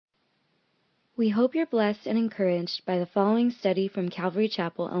We hope you're blessed and encouraged by the following study from Calvary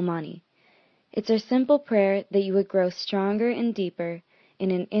Chapel, El Monte. It's our simple prayer that you would grow stronger and deeper in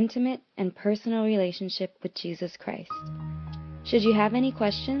an intimate and personal relationship with Jesus Christ. Should you have any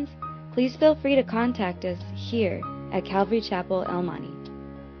questions, please feel free to contact us here at Calvary Chapel, El Monte.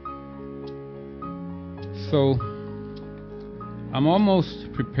 So, I'm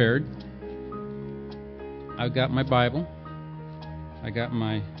almost prepared. I've got my Bible. I got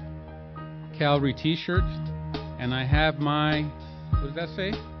my Calvary t-shirt. And I have my, what does that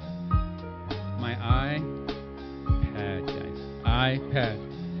say? My iPad, guys. iPad.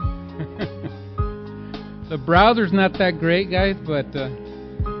 The browser's not that great, guys, but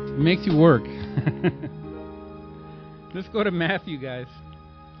it makes you work. Let's go to Matthew, guys.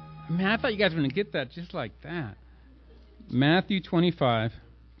 Man, I thought you guys were going to get that just like that. Matthew 25.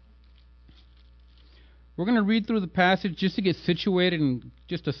 We're going to read through the passage just to get situated and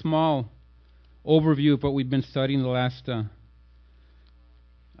just a small overview of what we've been studying the last,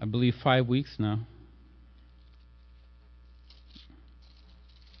 I believe, 5 weeks now.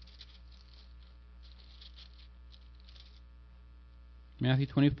 Matthew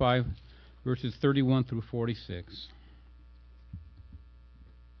 25, verses 31 through 46.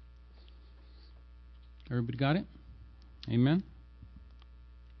 Everybody got it? Amen?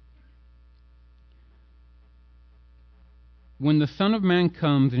 When the Son of Man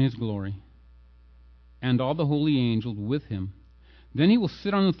comes in his glory, and all the holy angels with him, then he will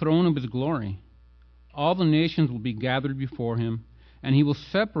sit on the throne of his glory. All the nations will be gathered before him, and he will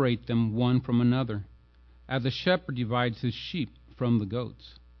separate them one from another, as a shepherd divides his sheep from the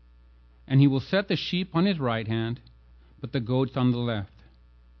goats. And he will set the sheep on his right hand, but the goats on the left.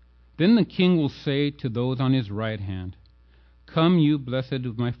 Then the king will say to those on his right hand, "Come, you blessed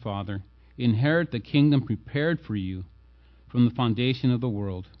of my Father, inherit the kingdom prepared for you from the foundation of the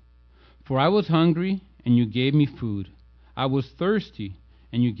world. For I was hungry, and you gave me food. I was thirsty,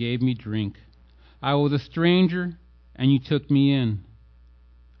 and you gave me drink. I was a stranger, and you took me in.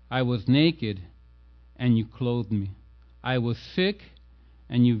 I was naked, and you clothed me. I was sick,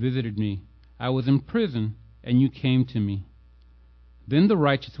 and you visited me. I was in prison, and you came to me." Then the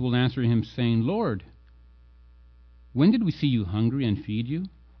righteous will answer him, saying, "Lord, when did we see you hungry and feed you,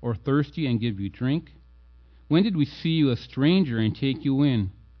 or thirsty and give you drink? When did we see you a stranger and take you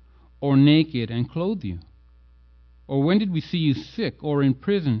in, or naked and clothe you? Or when did we see you sick or in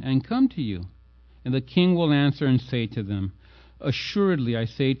prison and come to you?" And the king will answer and say to them, "Assuredly I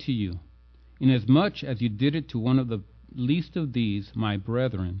say to you, inasmuch as you did it to one of the least of these, my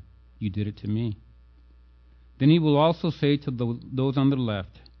brethren, you did it to me." Then he will also say to those on the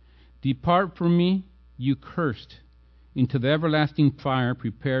left, "Depart from me, you cursed, into the everlasting fire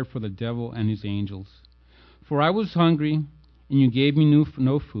prepared for the devil and his angels. For I was hungry, and you gave me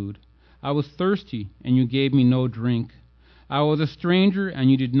no food. I was thirsty, and you gave me no drink. I was a stranger, and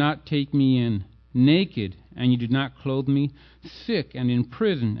you did not take me in. Naked, and you did not clothe me. Sick and in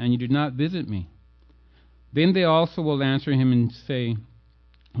prison, and you did not visit me." Then they also will answer him and say,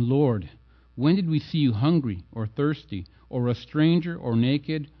 "Lord, when did we see you hungry, or thirsty, or a stranger, or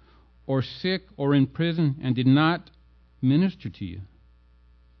naked, or sick, or in prison, and did not minister to you?"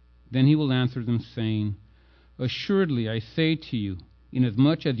 Then he will answer them, saying, "Assuredly I say to you,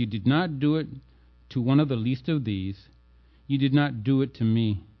 inasmuch as you did not do it to one of the least of these, you did not do it to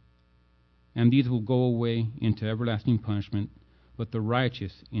me." And these will go away into everlasting punishment, but the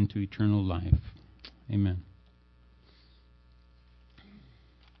righteous into eternal life. Amen.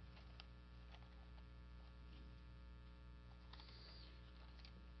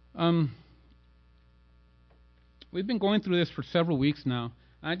 We've been going through this for several weeks now.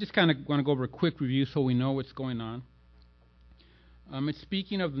 I just kind of want to go over a quick review so we know what's going on. It's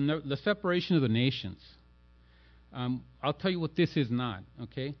speaking of the separation of the nations. I'll tell you what this is not,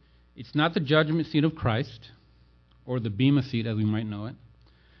 okay? It's not the judgment seat of Christ, or the Bema seat as we might know it,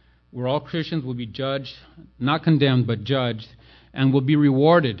 where all Christians will be judged, not condemned, but judged, and will be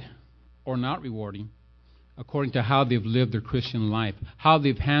rewarded, or not rewarding, according to how they've lived their Christian life, how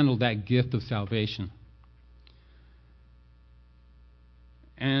they've handled that gift of salvation.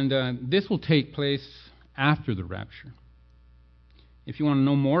 And this will take place after the rapture. If you want to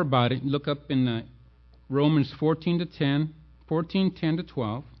know more about it, look up in Romans 14:10 to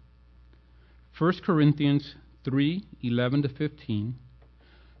 12, 1 Corinthians 3:11 to 15,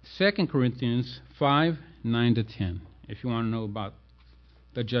 2 Corinthians 5:9 to 10, if you want to know about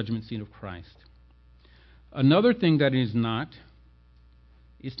the judgment seat of Christ. Another thing that is not,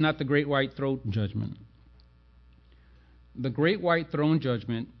 it's not the great white throne judgment. The great white throne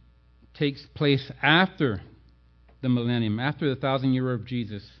judgment takes place after the millennium, after the 1,000 years of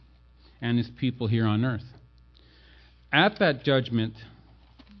Jesus, and his people here on earth. At that judgment,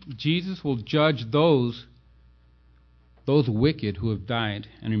 Jesus will judge those wicked who have died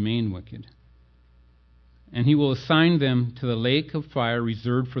and remain wicked. And he will assign them to the lake of fire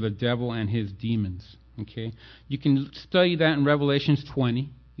reserved for the devil and his demons. Okay? You can study that in Revelations 20,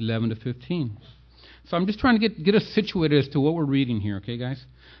 11 to 15. So I'm just trying to get us situated as to what we're reading here, okay, guys?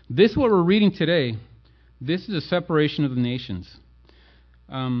 This, what we're reading today, this is a separation of the nations.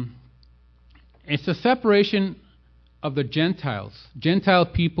 It's a separation of the Gentile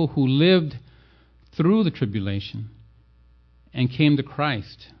people who lived through the tribulation and came to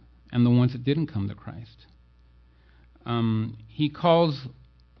Christ, and the ones that didn't come to Christ. He calls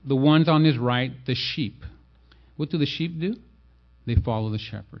the ones on his right the sheep. What do the sheep do? They follow the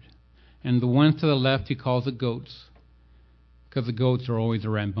shepherd. And the ones to the left he calls the goats, because the goats are always a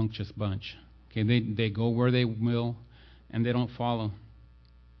rambunctious bunch. Okay, they go where they will, and they don't follow.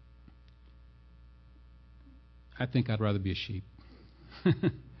 I think I'd rather be a sheep.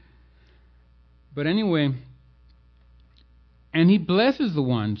 But anyway, and he blesses the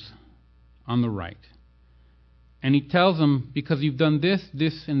ones on the right. And he tells them, because you've done this,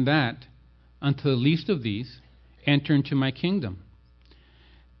 this, and that, unto the least of these, enter into my kingdom.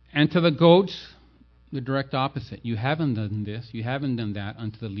 And to the goats, the direct opposite. You haven't done this, you haven't done that,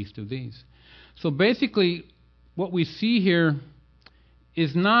 unto the least of these. So basically, what we see here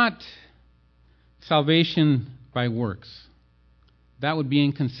is not salvation by works. That would be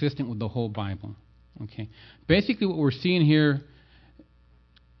inconsistent with the whole Bible. Okay. Basically, what we're seeing here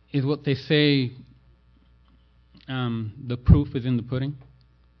is what they say, the proof is in the pudding.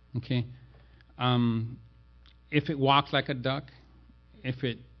 Okay. If it walks like a duck, if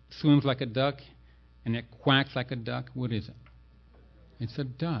it swims like a duck, and it quacks like a duck, what is it? It's a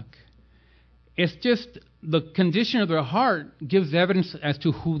duck. It's just the condition of their heart gives evidence as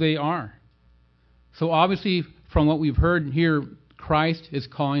to who they are. So obviously, from what we've heard here, Christ is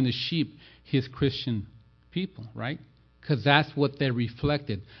calling the sheep his Christian people, right? Because that's what they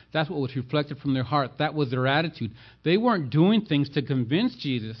reflected. That's what was reflected from their heart. That was their attitude. They weren't doing things to convince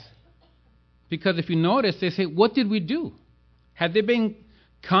Jesus. Because if you notice, they say, what did we do? Had they been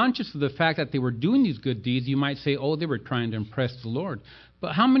conscious of the fact that they were doing these good deeds, you might say, oh, they were trying to impress the Lord.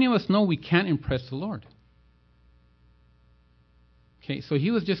 But how many of us know we can't impress the Lord? Okay, so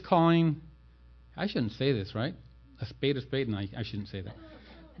he was just calling, I shouldn't say this, right? A spade, and I shouldn't say that.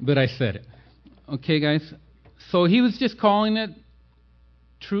 But I said it. Okay, guys? So he was just calling it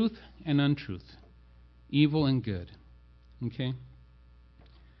truth and untruth, evil and good. Okay?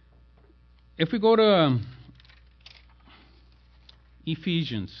 If we go to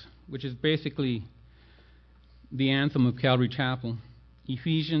Ephesians, which is basically the anthem of Calvary Chapel,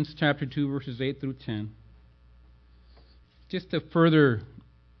 Ephesians chapter 2, verses 8 through 10. Just to further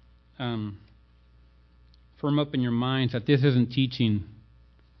firm up in your minds that this isn't teaching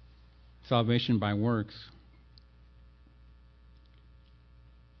salvation by works.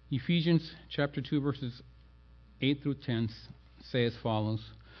 Ephesians chapter 2, verses 8 through 10 say as follows: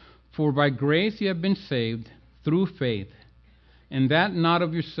 For by grace you have been saved through faith, and that not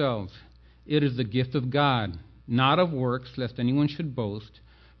of yourselves. It is the gift of God, not of works, lest anyone should boast.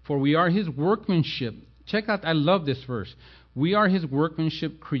 For we are his workmanship. Check out, I love this verse. We are his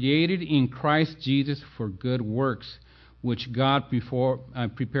workmanship, created in Christ Jesus for good works, which God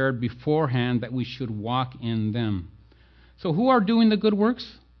prepared beforehand that we should walk in them. So who are doing the good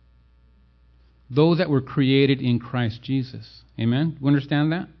works? Those that were created in Christ Jesus. Amen? You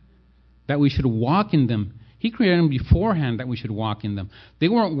understand that? That we should walk in them. He created them beforehand that we should walk in them. They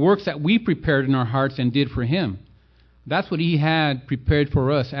weren't works that we prepared in our hearts and did for him. That's what he had prepared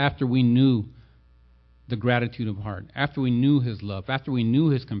for us after we knew the gratitude of heart, after we knew his love, after we knew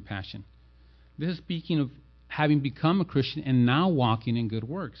his compassion. This is speaking of having become a Christian and now walking in good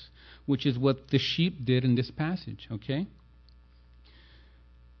works, which is what the sheep did in this passage, okay?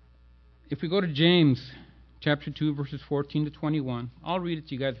 If we go to James chapter 2, verses 14 to 21, I'll read it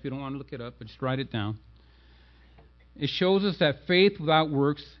to you guys if you don't want to look it up, but just write it down. It shows us that faith without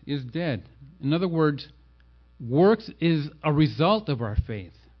works is dead. In other words, works is a result of our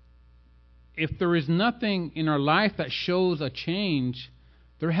faith. If there is nothing in our life that shows a change,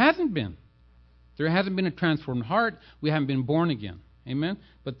 there hasn't been. There hasn't been a transformed heart. We haven't been born again. Amen?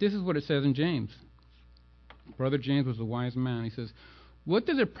 But this is what it says in James. Brother James was a wise man. He says, What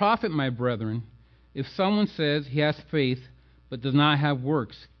does it profit, my brethren, if someone says he has faith but does not have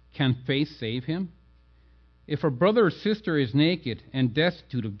works? Can faith save him? If a brother or sister is naked and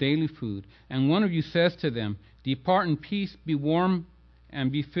destitute of daily food, and one of you says to them, Depart in peace, be warm,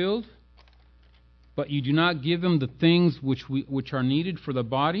 and be filled, but you do not give them the things which are needed for the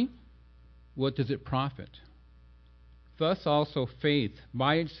body, what does it profit? Thus also faith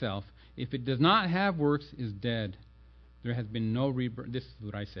by itself, if it does not have works, is dead. There has been no rebirth. This is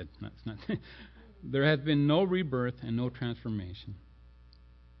what I said. No, it's not. There has been no rebirth and no transformation.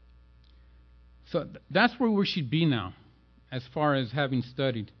 So that's where we should be now, as far as having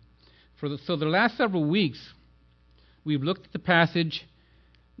studied. So the last several weeks, we've looked at the passage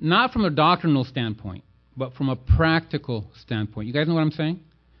not from a doctrinal standpoint, but from a practical standpoint. You guys know what I'm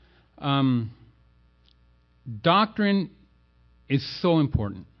saying? Doctrine is so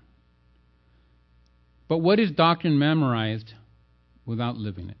important. But what is doctrine memorized without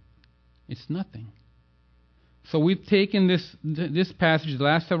living it? It's nothing. So we've taken this passage the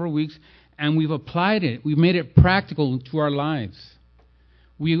last several weeks and we've applied it. We've made it practical to our lives.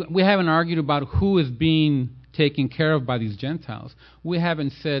 We haven't argued about who is being taken care of by these Gentiles. We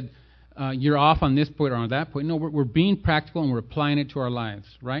haven't said, you're off on this point or on that point. No, we're being practical and we're applying it to our lives,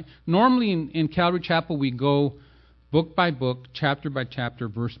 right? Normally in Calvary Chapel, we go book by book, chapter by chapter,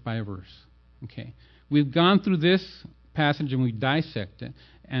 verse by verse. Okay. We've gone through this passage and we dissect it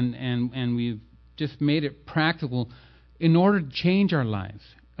and we've just made it practical in order to change our lives,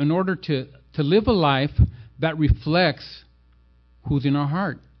 in order to live a life that reflects who's in our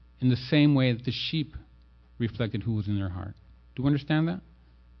heart in the same way that the sheep reflected who was in their heart. Do you understand that?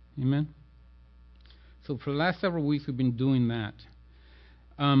 Amen? So for the last several weeks we've been doing that.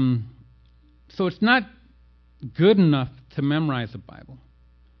 So it's not good enough to memorize the Bible.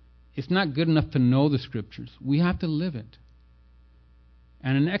 It's not good enough to know the Scriptures. We have to live it.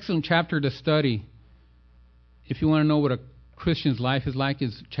 And an excellent chapter to study, if you want to know what a Christian's life is like,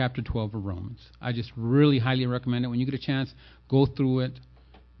 is chapter 12 of Romans. I just really highly recommend it. When you get a chance, go through it,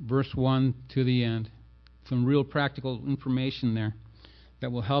 verse 1 to the end. Some real practical information there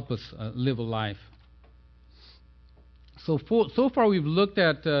that will help us live a life. So far we've looked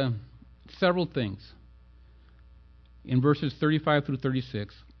at several things. In verses 35 through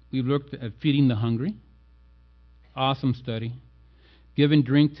 36, we've looked at feeding the hungry. Awesome study. Giving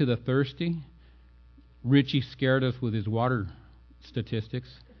drink to the thirsty. Richie scared us with his water statistics,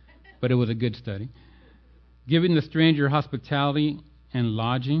 but it was a good study. Giving the stranger hospitality and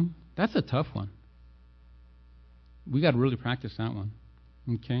lodging. That's a tough one. We got to really practice that one.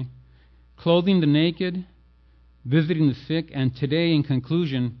 Okay? Clothing the naked, visiting the sick, and today, in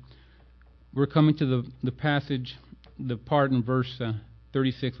conclusion, we're coming to the passage, the part in verse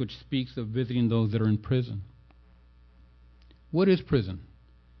 36, which speaks of visiting those that are in prison. What is prison?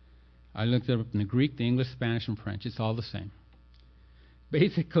 I looked it up in the Greek, the English, Spanish, and French. It's all the same.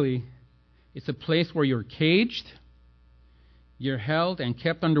 Basically, it's a place where you're caged, you're held and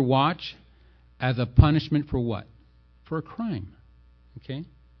kept under watch as a punishment for what? For a crime. Okay?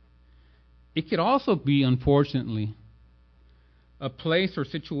 It could also be, unfortunately, a place or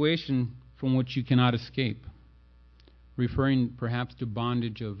situation from which you cannot escape, referring perhaps to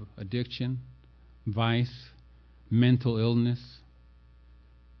bondage of addiction, vice, mental illness,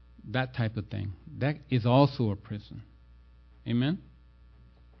 that type of thing. That is also a prison. Amen?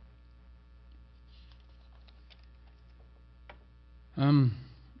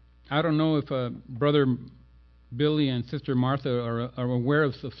 I don't know if Brother Billy and Sister Martha are aware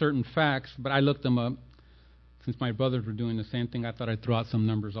of certain facts, but I looked them up. Since my brothers were doing the same thing, I thought I'd throw out some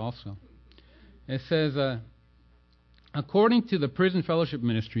numbers also. It says, according to the Prison Fellowship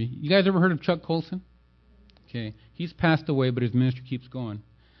Ministry, you guys ever heard of Chuck Colson? Okay, he's passed away, but his ministry keeps going.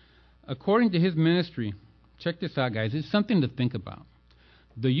 According to his ministry, check this out, guys. It's something to think about.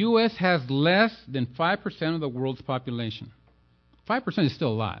 The U.S. has less than 5% of the world's population. 5% is still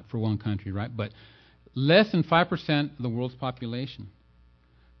a lot for one country, right? But less than 5% of the world's population.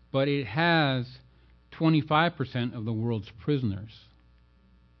 But it has 25% of the world's prisoners.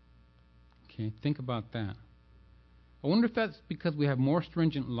 Okay, think about that. I wonder if that's because we have more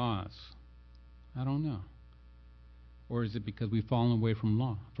stringent laws. I don't know. Or is it because we've fallen away from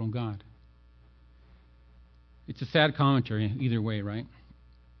law, from God? It's a sad commentary either way, right?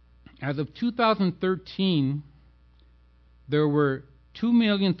 As of 2013, there were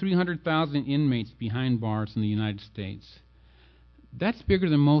 2,300,000 inmates behind bars in the United States. That's bigger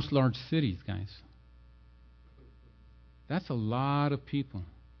than most large cities, guys. That's a lot of people.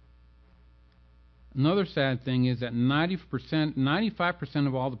 Another sad thing is that 95%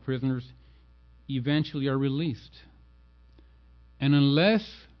 of all the prisoners eventually are released. And unless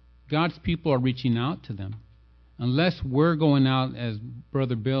God's people are reaching out to them, unless we're going out as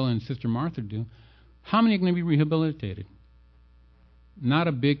Brother Bill and Sister Martha do, how many are going to be rehabilitated? Not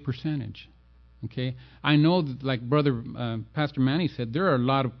a big percentage. Okay, I know that, like Pastor Manny said, there are a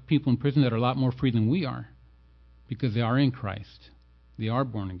lot of people in prison that are a lot more free than we are because they are in Christ. They are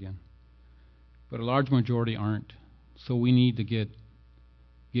born again. but a large majority aren't. So we need to get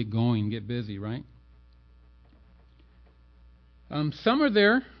going, get busy, right? Some are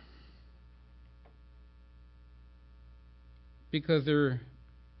there because they're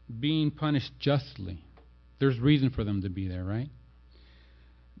being punished justly. There's reason for them to be there, right?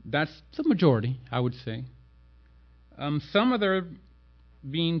 That's the majority, I would say. Some are there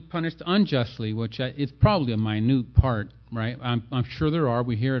being punished unjustly, which is probably a minute part, right? I'm sure there are.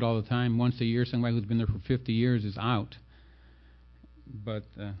 We hear it all the time. Once a year, somebody who's been there for 50 years is out. But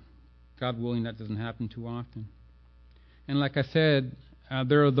God willing, that doesn't happen too often. And like I said,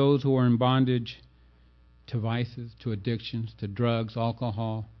 there are those who are in bondage to vices, to addictions, to drugs,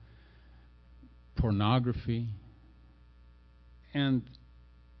 alcohol, pornography. And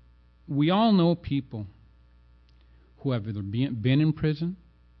we all know people who have either been in prison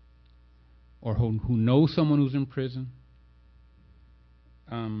or who know someone who's in prison.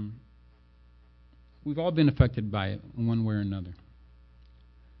 We've all been affected by it in one way or another.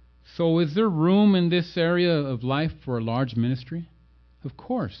 So is there room in this area of life for a large ministry? Of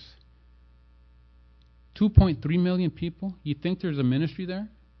course. 2.3 million people? You think there's a ministry there?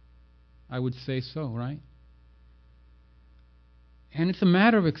 I would say so, right? And it's a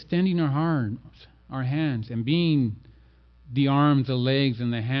matter of extending our hands, and being the arms, the legs,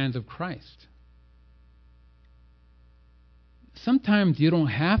 and the hands of Christ. Sometimes you don't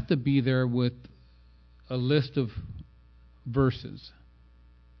have to be there with a list of verses.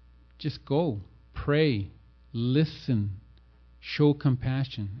 Just go, pray, listen, show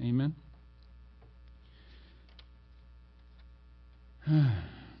compassion. Amen?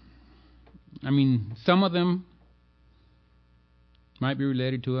 I mean, some of them might be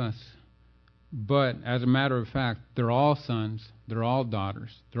related to us. But as a matter of fact, they're all sons, they're all daughters,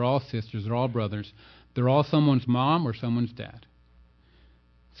 they're all sisters, they're all brothers. They're all someone's mom or someone's dad.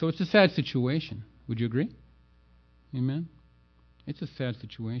 So it's a sad situation. Would you agree? Amen? It's a sad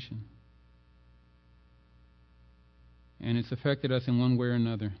situation. And it's affected us in one way or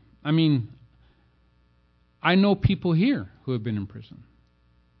another. I mean, I know people here who have been in prison.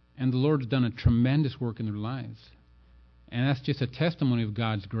 And the Lord's done a tremendous work in their lives. And that's just a testimony of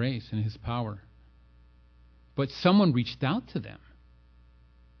God's grace and His power. But someone reached out to them.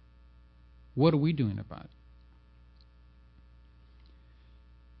 What are we doing about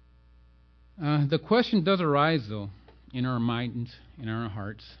it? The question does arise, though, in our minds, in our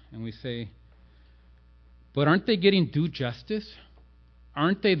hearts. And we say, but aren't they getting due justice?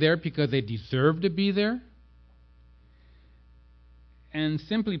 Aren't they there because they deserve to be there? And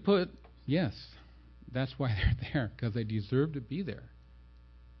simply put, yes. That's why they're there, because they deserve to be there.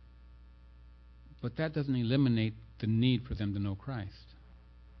 But that doesn't eliminate the need for them to know Christ.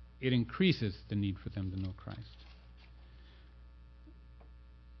 It increases the need for them to know Christ.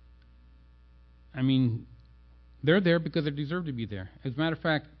 I mean, they're there because they deserve to be there. As a matter of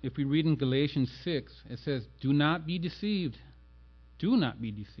fact, if we read in Galatians 6, it says, do not be deceived. Do not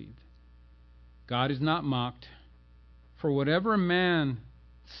be deceived. God is not mocked. For whatever a man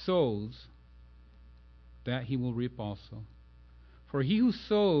sows, that he will reap also. For he who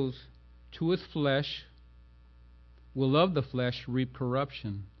sows to his flesh will of the flesh reap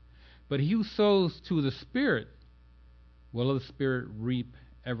corruption. But he who sows to the Spirit will of the Spirit reap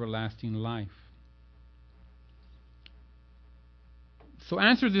everlasting life. So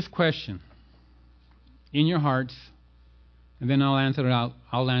answer this question in your hearts, and then I'll answer it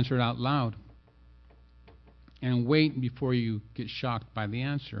out loud. And wait before you get shocked by the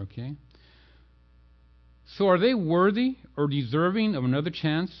answer, okay? So are they worthy or deserving of another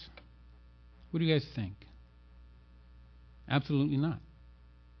chance? What do you guys think? Absolutely not.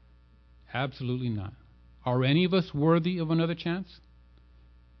 Absolutely not. Are any of us worthy of another chance?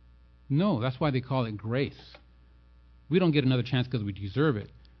 No, that's why they call it grace. We don't get another chance because we deserve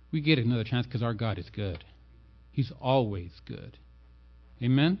it. We get another chance because our God is good. He's always good.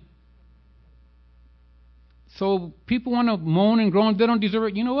 Amen? So people want to moan and groan, they don't deserve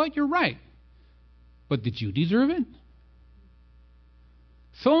it. You know what? You're right. But did you deserve it?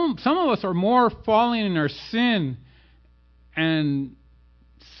 Some of us are more falling in our sin and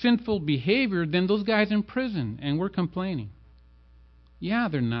sinful behavior than those guys in prison, and we're complaining. Yeah,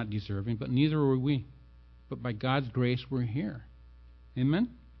 they're not deserving, but neither are we. But by God's grace, we're here. Amen?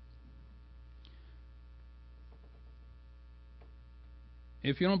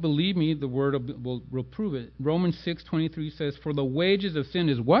 If you don't believe me, the Word will prove it. Romans 6:23 says, for the wages of sin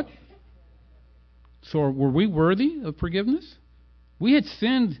is what? So were we worthy of forgiveness? We had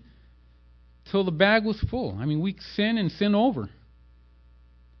sinned till the bag was full. I mean, we sin and sin over.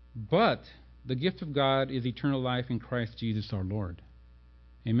 But the gift of God is eternal life in Christ Jesus our Lord.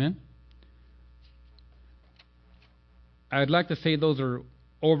 Amen? I'd like to say those are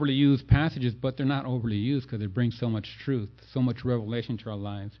overly used passages, but they're not overly used because they bring so much truth, so much revelation to our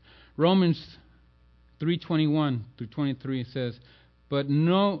lives. Romans 3:21 through 23 says, But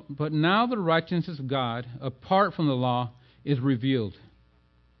now the righteousness of God, apart from the law, is revealed,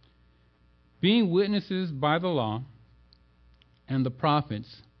 being witnesses by the law and the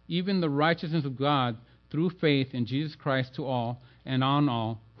prophets, even the righteousness of God through faith in Jesus Christ to all and on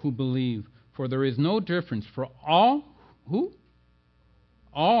all who believe. For there is no difference, for all who?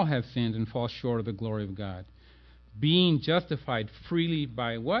 All have sinned and fall short of the glory of God, being justified freely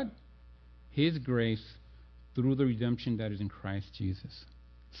by what? His grace through the redemption that is in Christ Jesus.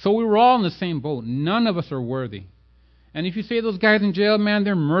 So we were all in the same boat. None of us are worthy. And if you say those guys in jail, man,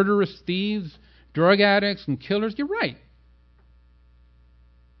 they're murderers, thieves, drug addicts, and killers, you're right.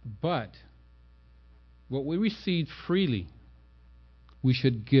 But what we received freely, we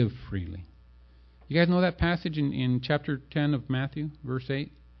should give freely. You guys know that passage in chapter 10 of Matthew, verse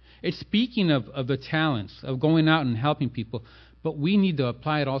 8? It's speaking of the talents, of going out and helping people, but we need to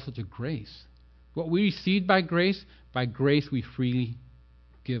apply it also to grace. What we received by grace we freely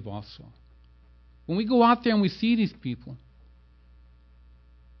give also. When we go out there and we see these people,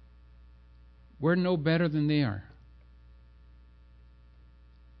 we're no better than they are.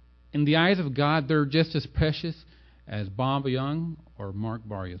 In the eyes of God, they're just as precious as Bob Young or Mark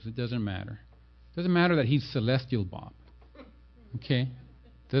Barrios. It doesn't matter. It doesn't matter that he's Celestial Bob. Okay?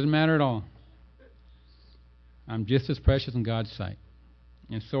 Doesn't matter at all. I'm just as precious in God's sight.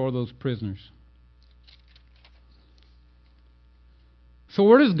 And so are those prisoners. So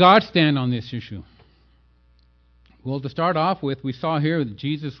where does God stand on this issue? Well, to start off with, we saw here that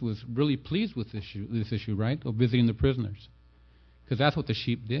Jesus was really pleased with this issue, right? Of visiting the prisoners. Because that's what the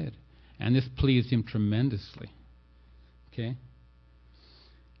sheep did. And this pleased him tremendously. Okay?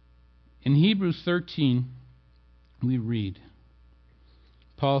 In Hebrews 13, we read,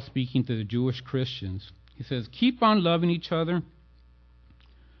 Paul speaking to the Jewish Christians, he says, Keep on loving each other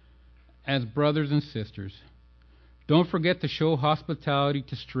as brothers and sisters. Don't forget to show hospitality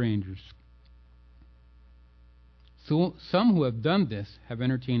to strangers. So some who have done this have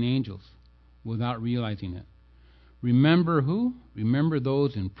entertained angels without realizing it. Remember who? Remember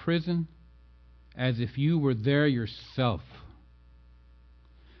those in prison as if you were there yourself.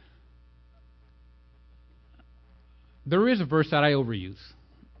 There is a verse that I overuse,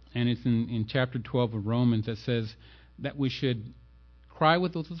 and it's in chapter 12 of Romans that says that we should cry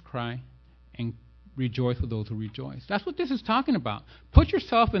with those who cry and rejoice with those who rejoice. That's what this is talking about. Put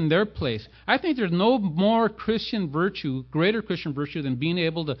yourself in their place. I think there's no more Christian virtue, greater Christian virtue, than being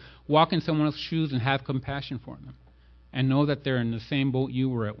able to walk in someone else's shoes and have compassion for them and know that they're in the same boat you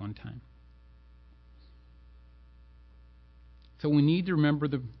were at one time. So we need to remember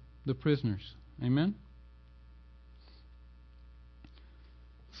the prisoners. Amen?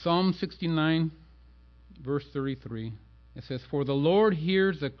 Psalm 69, verse 33. It says, For the Lord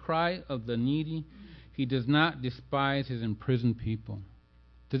hears the cry of the needy. He does not despise his imprisoned people.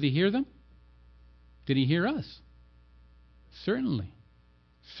 Does he hear them? Did he hear us? Certainly.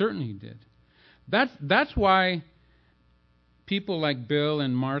 Certainly he did. That's why people like Bill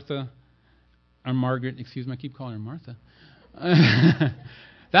and Martha, or Margaret, excuse me, I keep calling her Martha.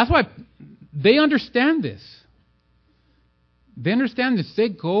 That's why they understand this. They understand this. They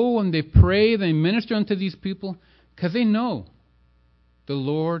go and they pray, they minister unto these people because they know the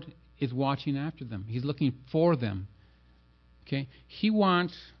Lord is watching after them. He's looking for them. Okay? He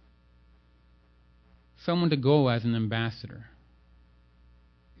wants someone to go as an ambassador.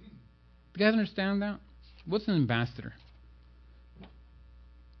 You guys understand that? What's an ambassador?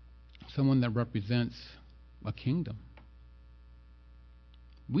 Someone that represents a kingdom.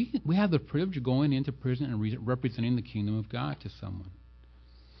 We have the privilege of going into prison and representing the kingdom of God to someone.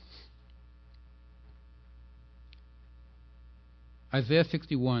 Isaiah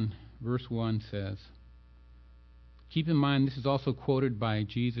 61, verse 1 says, keep in mind this is also quoted by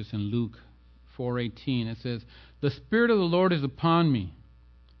Jesus in Luke 4:18. It says, the Spirit of the Lord is upon me,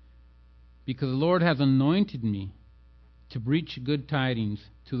 because the Lord has anointed me to preach good tidings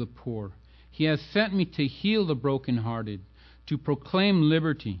to the poor. He has sent me to heal the brokenhearted, to proclaim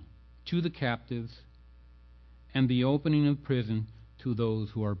liberty to the captives, and the opening of prison to those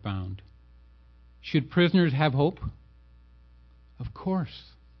who are bound. Should prisoners have hope? Of course.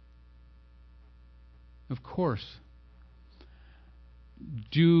 Of course.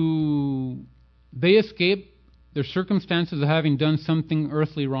 Do they escape their circumstances of having done something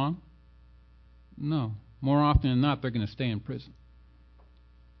earthly wrong? No. More often than not, they're going to stay in prison.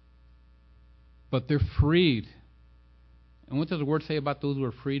 But they're freed. And what does the Word say about those who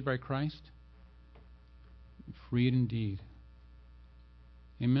are freed by Christ? freed indeed.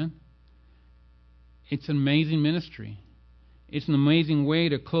 Amen? It's an amazing ministry. It's an amazing way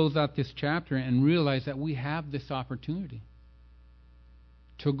to close out this chapter and realize that we have this opportunity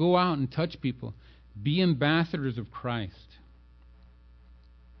to go out and touch people, be ambassadors of Christ.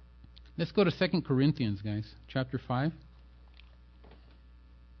 Let's go to 2 Corinthians, guys, chapter 5.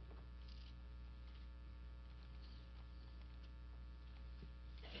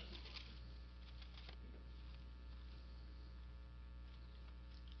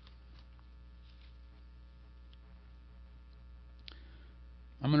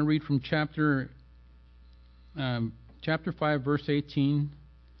 I'm going to read from chapter 5, verse 18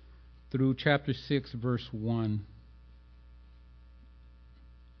 through chapter 6, verse 1.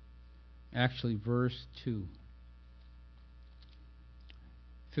 Actually, verse 2.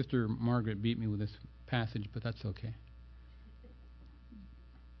 Sister Margaret beat me with this passage, but that's okay.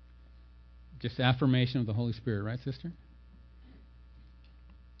 Just affirmation of the Holy Spirit, right, sister?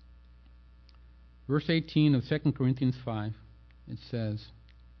 Verse 18 of 2 Corinthians 5, it says,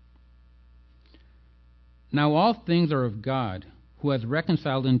 "Now all things are of God, who has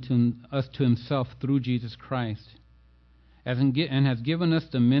reconciled us to himself through Jesus Christ, and has given us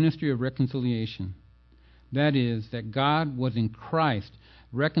the ministry of reconciliation. That is, that God was in Christ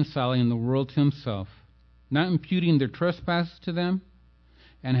reconciling the world to himself, not imputing their trespasses to them,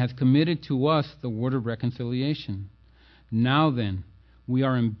 and has committed to us the word of reconciliation. Now then, we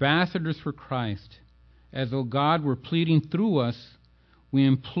are ambassadors for Christ. As though God were pleading through us, we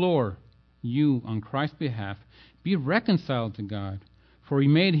implore you on Christ's behalf, be reconciled to God. For he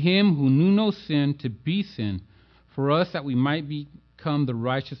made him who knew no sin to be sin, for us that we might become the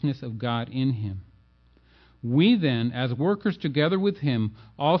righteousness of God in him. We then, as workers together with him,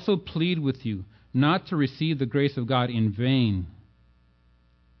 also plead with you not to receive the grace of God in vain."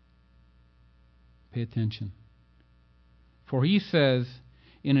 Pay attention. For he says,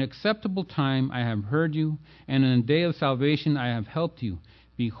 "In an acceptable time I have heard you, and in a day of salvation I have helped you.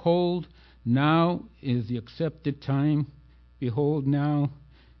 Behold, now is the accepted time. Behold, now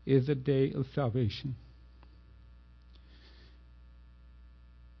is the day of salvation."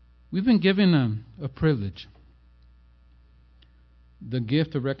 We've been given a privilege, the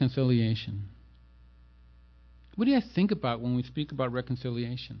gift of reconciliation. What do you guys think about when we speak about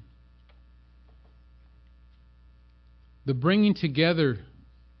reconciliation? The bringing together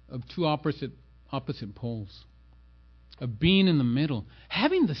of two opposite poles, of being in the middle,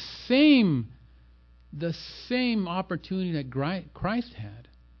 having the same opportunity that Christ had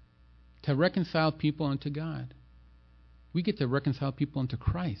to reconcile people unto God. We get to reconcile people unto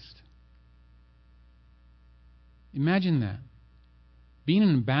Christ. Imagine that. Being an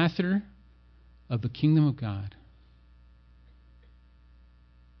ambassador of the kingdom of God.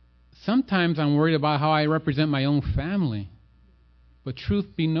 Sometimes I'm worried about how I represent my own family. But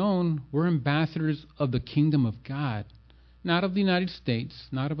truth be known, we're ambassadors of the kingdom of God. Not of the United States,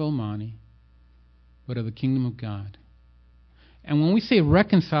 not of El Monte, but of the kingdom of God. And when we say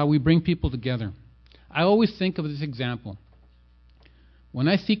reconcile, we bring people together. I always think of this example. When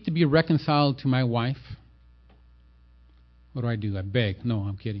I seek to be reconciled to my wife, what do? I beg. No,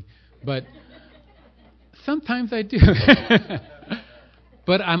 I'm kidding. But sometimes I do.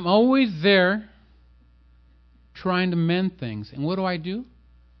 But I'm always there trying to mend things. And what do?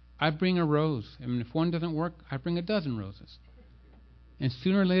 I bring a rose. And if one doesn't work, I bring a dozen roses. And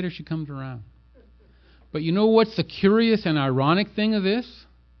sooner or later she comes around. But you know what's the curious and ironic thing of this?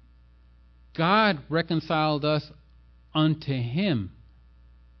 God reconciled us unto him.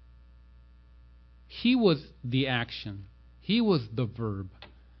 He was the action. He was the verb.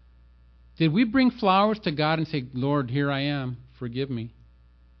 Did we bring flowers to God and say, "Lord, here I am, forgive me"?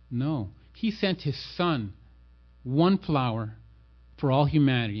 No. He sent his Son, one flower, for all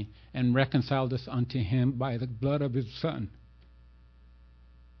humanity, and reconciled us unto him by the blood of his Son.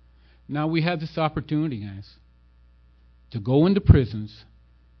 Now we have this opportunity, guys, to go into prisons,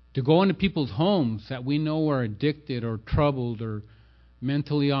 to go into people's homes that we know are addicted or troubled or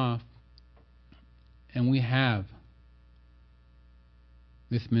mentally off. And we have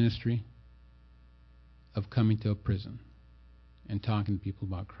this ministry of coming to a prison and talking to people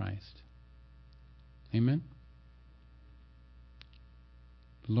about Christ. Amen?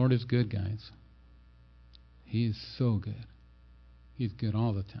 The Lord is good, guys. He is so good. He's good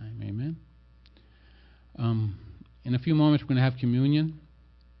all the time. Amen? In a few moments, we're going to have communion.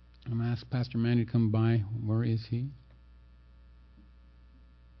 I'm going to ask Pastor Manny to come by. Where is he?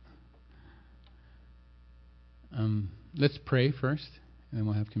 Let's pray first, and then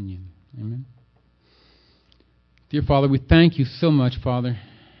we'll have communion. Amen? Dear Father, we thank you so much, Father,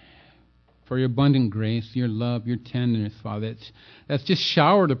 for your abundant grace, your love, your tenderness, Father, that's just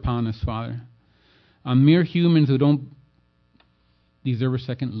showered upon us, Father. On mere humans who don't deserve a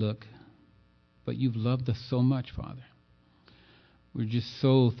second look. But you've loved us so much, Father. We're just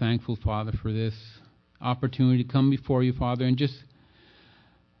so thankful, Father, for this opportunity to come before you, Father, and just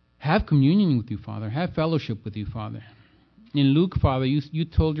have communion with you, Father. Have fellowship with you, Father. In Luke, Father, you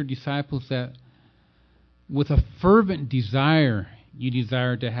told your disciples that with a fervent desire, you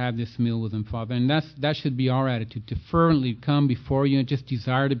desire to have this meal with them, Father. And that should be our attitude, to fervently come before you and just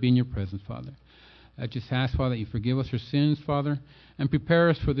desire to be in your presence, Father. I just ask, Father, that you forgive us our sins, Father, and prepare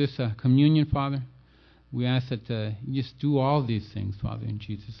us for this communion, Father. We ask that you just do all these things, Father, in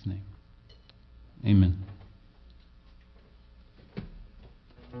Jesus' name. Amen.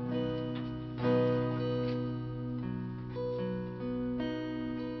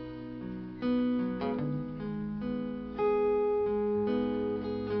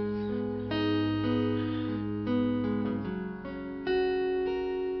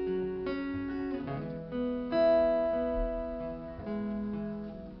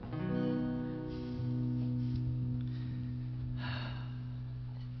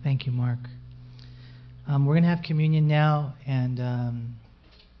 Thank you, Mark. We're going to have communion now, and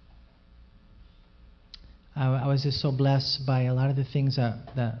I was just so blessed by a lot of the things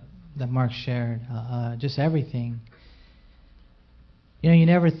that Mark shared, just everything. You know, you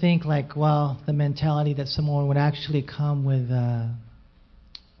never think like, well, the mentality that someone would actually come with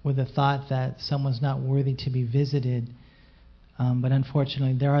the thought that someone's not worthy to be visited. But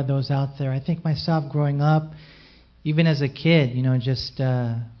unfortunately, there are those out there. I think myself growing up, even as a kid, you know, just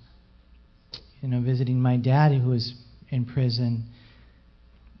visiting my dad who was in prison.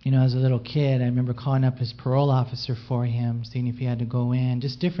 You know, as a little kid, I remember calling up his parole officer for him, seeing if he had to go in.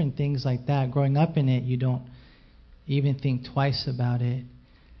 Just different things like that. Growing up in it, you don't even think twice about it.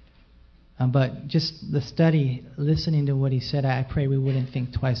 But just the study, listening to what he said, I pray we wouldn't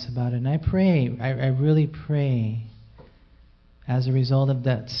think twice about it. And I pray, I really pray, as a result of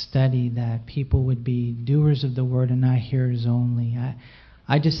that study, that people would be doers of the word and not hearers only.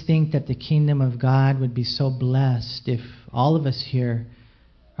 I just think that the kingdom of God would be so blessed if all of us here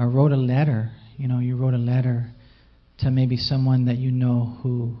wrote a letter. You know, you wrote a letter to maybe someone that you know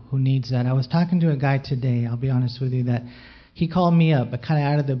who needs that. I was talking to a guy today, I'll be honest with you, that he called me up, but kind of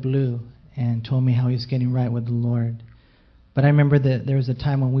out of the blue, and told me how he's getting right with the Lord. But I remember that there was a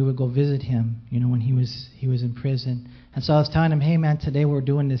time when we would go visit him, you know, when he was in prison. And so I was telling him, hey man, today we're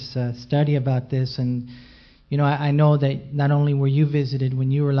doing this study about this, and you know, I know that not only were you visited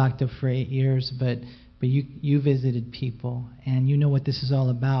when you were locked up for 8 years, but you visited people, and you know what this is all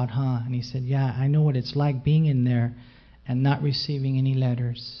about, huh? And he said, yeah, I know what it's like being in there and not receiving any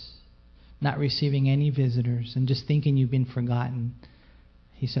letters, not receiving any visitors, and just thinking you've been forgotten.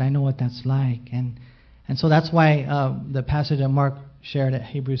 He said, I know what that's like. And so that's why the passage that Mark shared at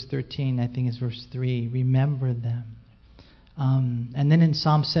Hebrews 13, I think it's verse 3, remember them. And then in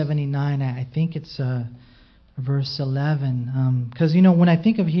Psalm 79, I think it's verse 11. Because, you know, when I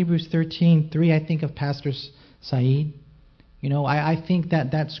think of Hebrews 13:3, I think of Pastor Saeed. You know, I think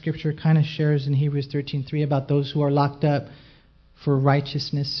that scripture kind of shares in Hebrews 13:3 about those who are locked up for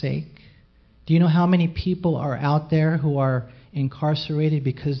righteousness' sake. Do you know how many people are out there who are incarcerated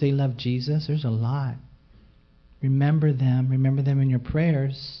because they love Jesus? There's a lot. Remember them in your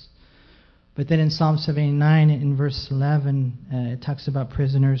prayers. But then in Psalm 79, in verse 11, it talks about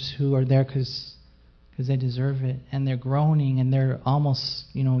prisoners who are there because they deserve it, and they're groaning, and they're almost,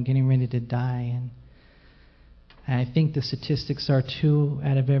 you know, getting ready to die. And I think the statistics are 2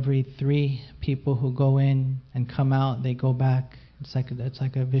 out of every 3 people who go in and come out, they go back. It's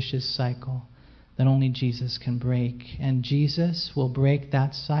like a vicious cycle that only Jesus can break. And Jesus will break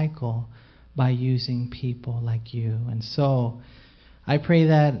that cycle by using people like you. And so I pray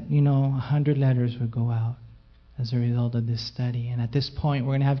that, you know, 100 letters would go out as a result of this study. And at this point,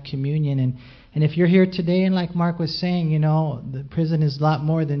 we're going to have communion. And if you're here today, and like Mark was saying, you know, the prison is a lot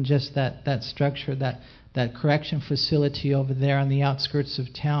more than just that structure, that correction facility over there on the outskirts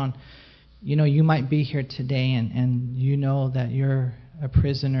of town. You know, you might be here today and you know that you're a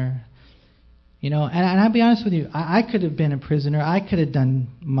prisoner. You know, and I'll be honest with you, I could have been a prisoner. I could have done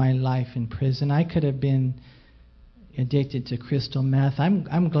my life in prison. I could have been addicted to crystal meth.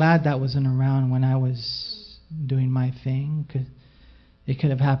 I'm glad that wasn't around when I was doing my thing, because it could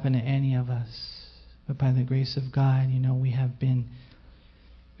have happened to any of us. But by the grace of God, you know, we've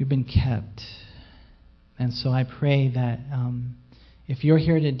been kept. And so I pray that if you're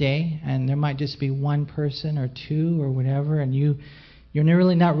here today, and there might just be one person or 2 or whatever, and you're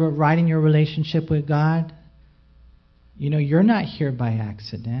really not right in your relationship with God, you know, you're not here by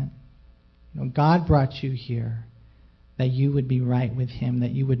accident. God brought you here that you would be right with Him,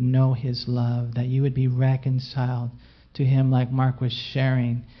 that you would know His love, that you would be reconciled to Him like Mark was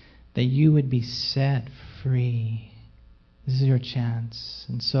sharing, that you would be set free. This is your chance.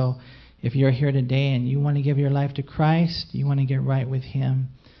 And so if you're here today and you want to give your life to Christ, you want to get right with Him,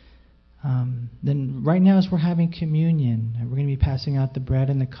 then right now as we're having communion, we're going to be passing out the bread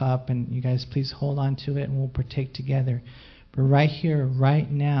and the cup, and you guys please hold on to it and we'll partake together. But right here,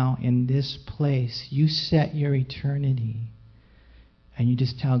 right now, in this place, you set your eternity. And you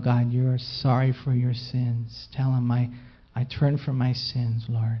just tell God you're sorry for your sins. Tell Him, I turn from my sins,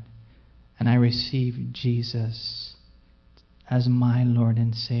 Lord, and I receive Jesus as my Lord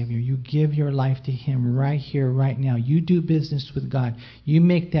and Savior. You give your life to Him right here, right now. You do business with God. You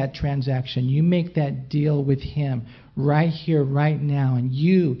make that transaction. You make that deal with Him right here, right now. And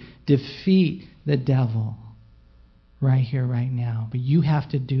you defeat the devil right here, right now. But you have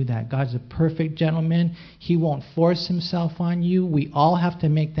to do that. God's a perfect gentleman. He won't force Himself on you. We all have to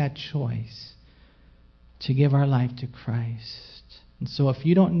make that choice to give our life to Christ. And so if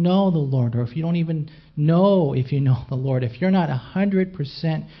you don't know the Lord, or if you don't even know if you know the Lord, if you're not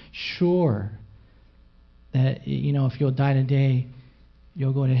 100% sure that, if you'll die today,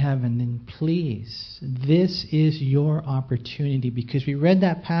 you'll go to heaven, then please, this is your opportunity, because we read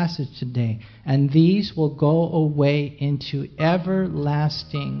that passage today, and these will go away into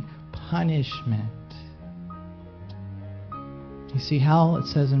everlasting punishment. You see how it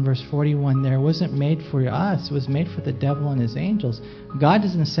says in verse 41 there, it wasn't made for us, it was made for the devil and his angels. God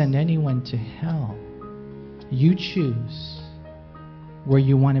doesn't send anyone to hell. You choose where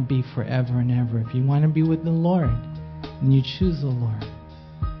you want to be forever and ever. If you want to be with the Lord, then you choose the Lord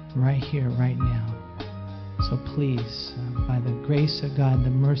right here, right now. So please, by the grace of God, the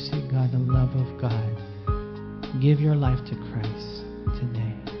mercy of God, the love of God, give your life to Christ today.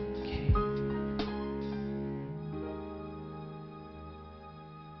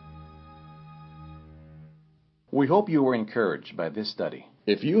 We hope you were encouraged by this study.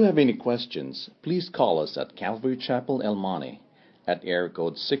 If you have any questions, please call us at Calvary Chapel El Monte at area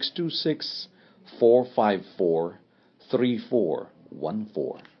code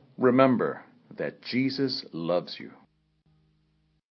 626-454-3414. Remember that Jesus loves you.